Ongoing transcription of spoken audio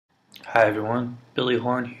Hi everyone, Billy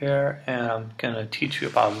Horn here, and I'm going to teach you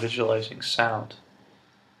about visualizing sound.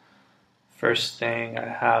 First thing, I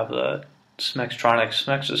have the Smextronics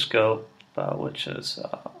exoscope, which is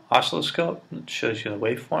oscilloscope. It shows you the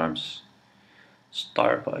waveforms.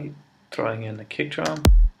 Start by throwing in the kick drum.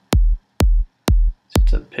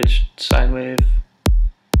 It's a pitched sine wave.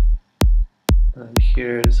 And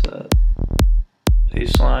here's a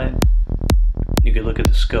bass line. You can look at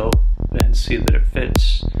the scope and see that it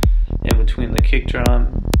fits in between the kick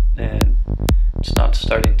drum, and it's not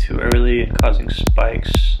starting too early and causing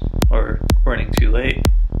spikes or running too late.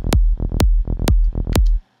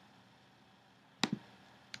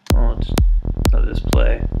 Let's let this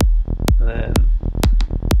play. And then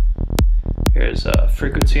here's a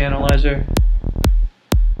frequency analyzer.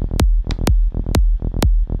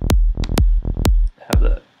 Have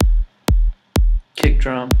the kick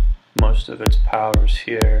drum. Most of its power is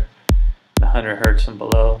here, 100 Hertz and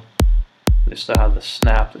below. They still have the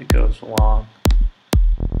snap that goes along.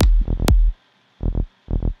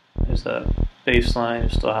 There's the bass line, you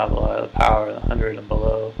still have a lot of the power, the 100 and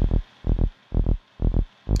below.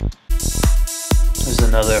 There's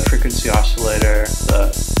another frequency oscillator,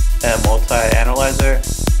 the MMultiAnalyzer.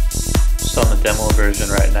 It's on the demo version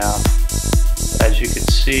right now. As you can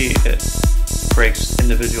see, it breaks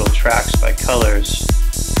individual tracks by colors.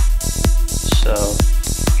 So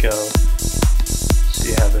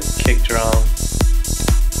you have the kick drum,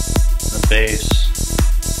 the bass,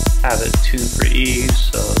 have it tuned for E,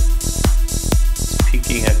 so it's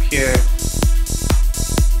peaking up here.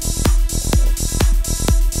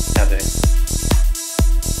 Have a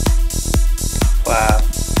clap,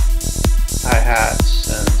 hi-hats,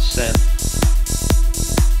 and synth.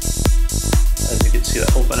 As you can see,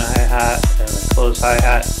 the open hi-hat and the closed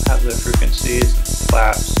hi-hat have their frequencies, and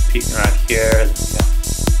claps peaking right here. And you got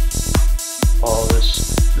all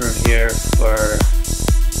this room here for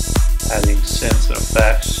adding synths and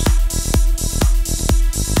effects.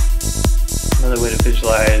 Another way to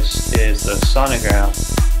visualize is the sonogram.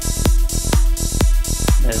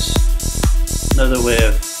 There's another way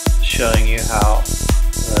of showing you how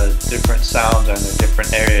the different sounds are in the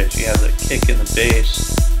different areas. You have the kick and the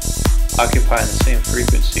bass occupying the same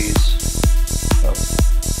frequencies.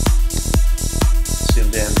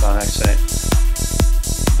 Zoomed in on accident.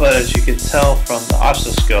 But as you can tell from the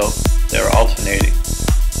oscilloscope, they were alternating.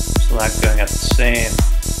 So not going at the same.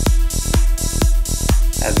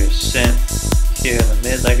 Have your synth here in the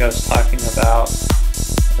mid like I was talking about.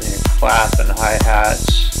 And your clap and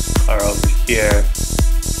hi-hats are over here.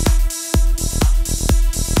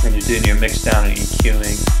 When you're doing your mix down and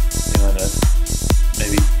EQing, you want to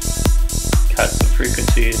maybe cut some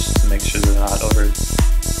frequencies to make sure they're not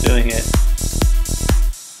overdoing it.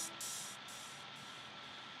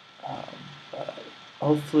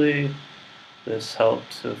 Hopefully this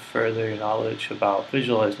helped to further your knowledge about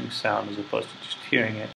visualizing sound as opposed to just hearing it.